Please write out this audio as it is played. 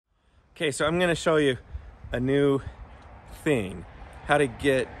Okay, so I'm gonna show you a new thing, how to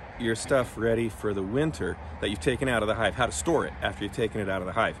get your stuff ready for the winter that you've taken out of the hive, how to store it after you've taken it out of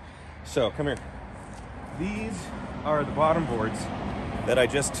the hive. So come here. These are the bottom boards that I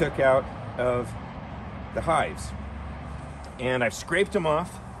just took out of the hives. And I've scraped them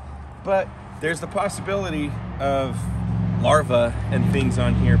off, but there's the possibility of larvae and things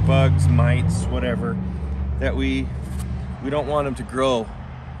on here, bugs, mites, whatever, that we don't want them to grow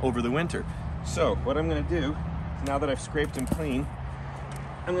over the winter. So what I'm gonna do, now that I've scraped them clean,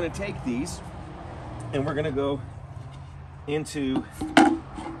 I'm gonna take these and we're gonna go into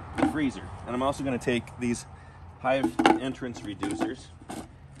the freezer. And I'm also gonna take these hive entrance reducers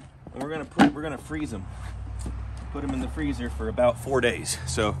and we're gonna freeze them. Put them in the freezer for about 4 days.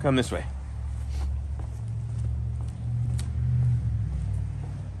 So come this way.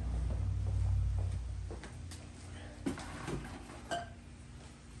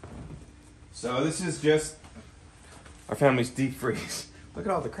 So this is just our family's deep freeze. Look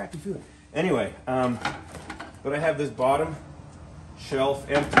at all the crappy food. Anyway, but I have this bottom shelf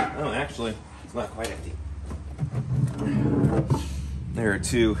empty. Oh, actually, it's not quite empty. There are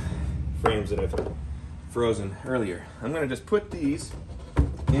 2 frames that I've frozen earlier. I'm gonna just put these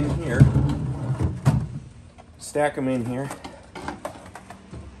in here, stack them in here.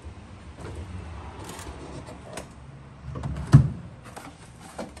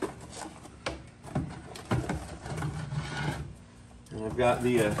 And I've got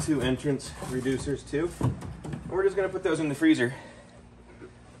the 2 entrance reducers too. And we're just gonna put those in the freezer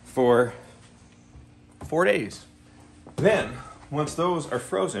for 4 days. Then, once those are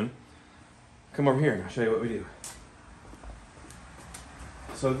frozen, come over here and I'll show you what we do.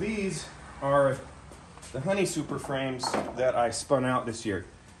 So these are the honey super frames that I spun out this year.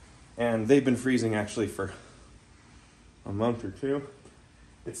 And they've been freezing actually for a month or 2.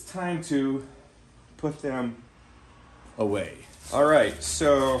 It's time to put them away. All right,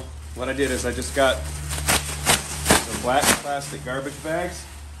 so what I did is I just got some black plastic garbage bags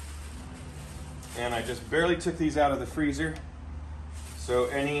and I just barely took these out of the freezer. So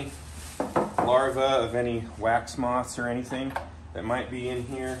any larvae of any wax moths or anything that might be in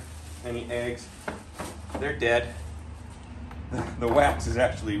here, any eggs, they're dead. The wax is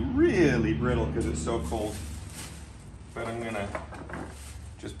actually really brittle because it's so cold. But I'm gonna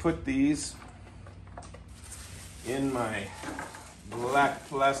just put these in my black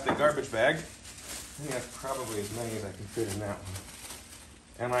plastic garbage bag. I think that's probably as many as I can fit in that one.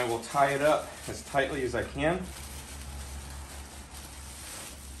 And I will tie it up as tightly as I can.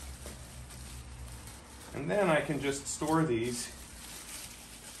 And then I can just store these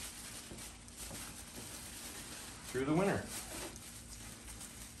through the winter.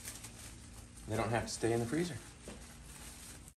 They don't have to stay in the freezer.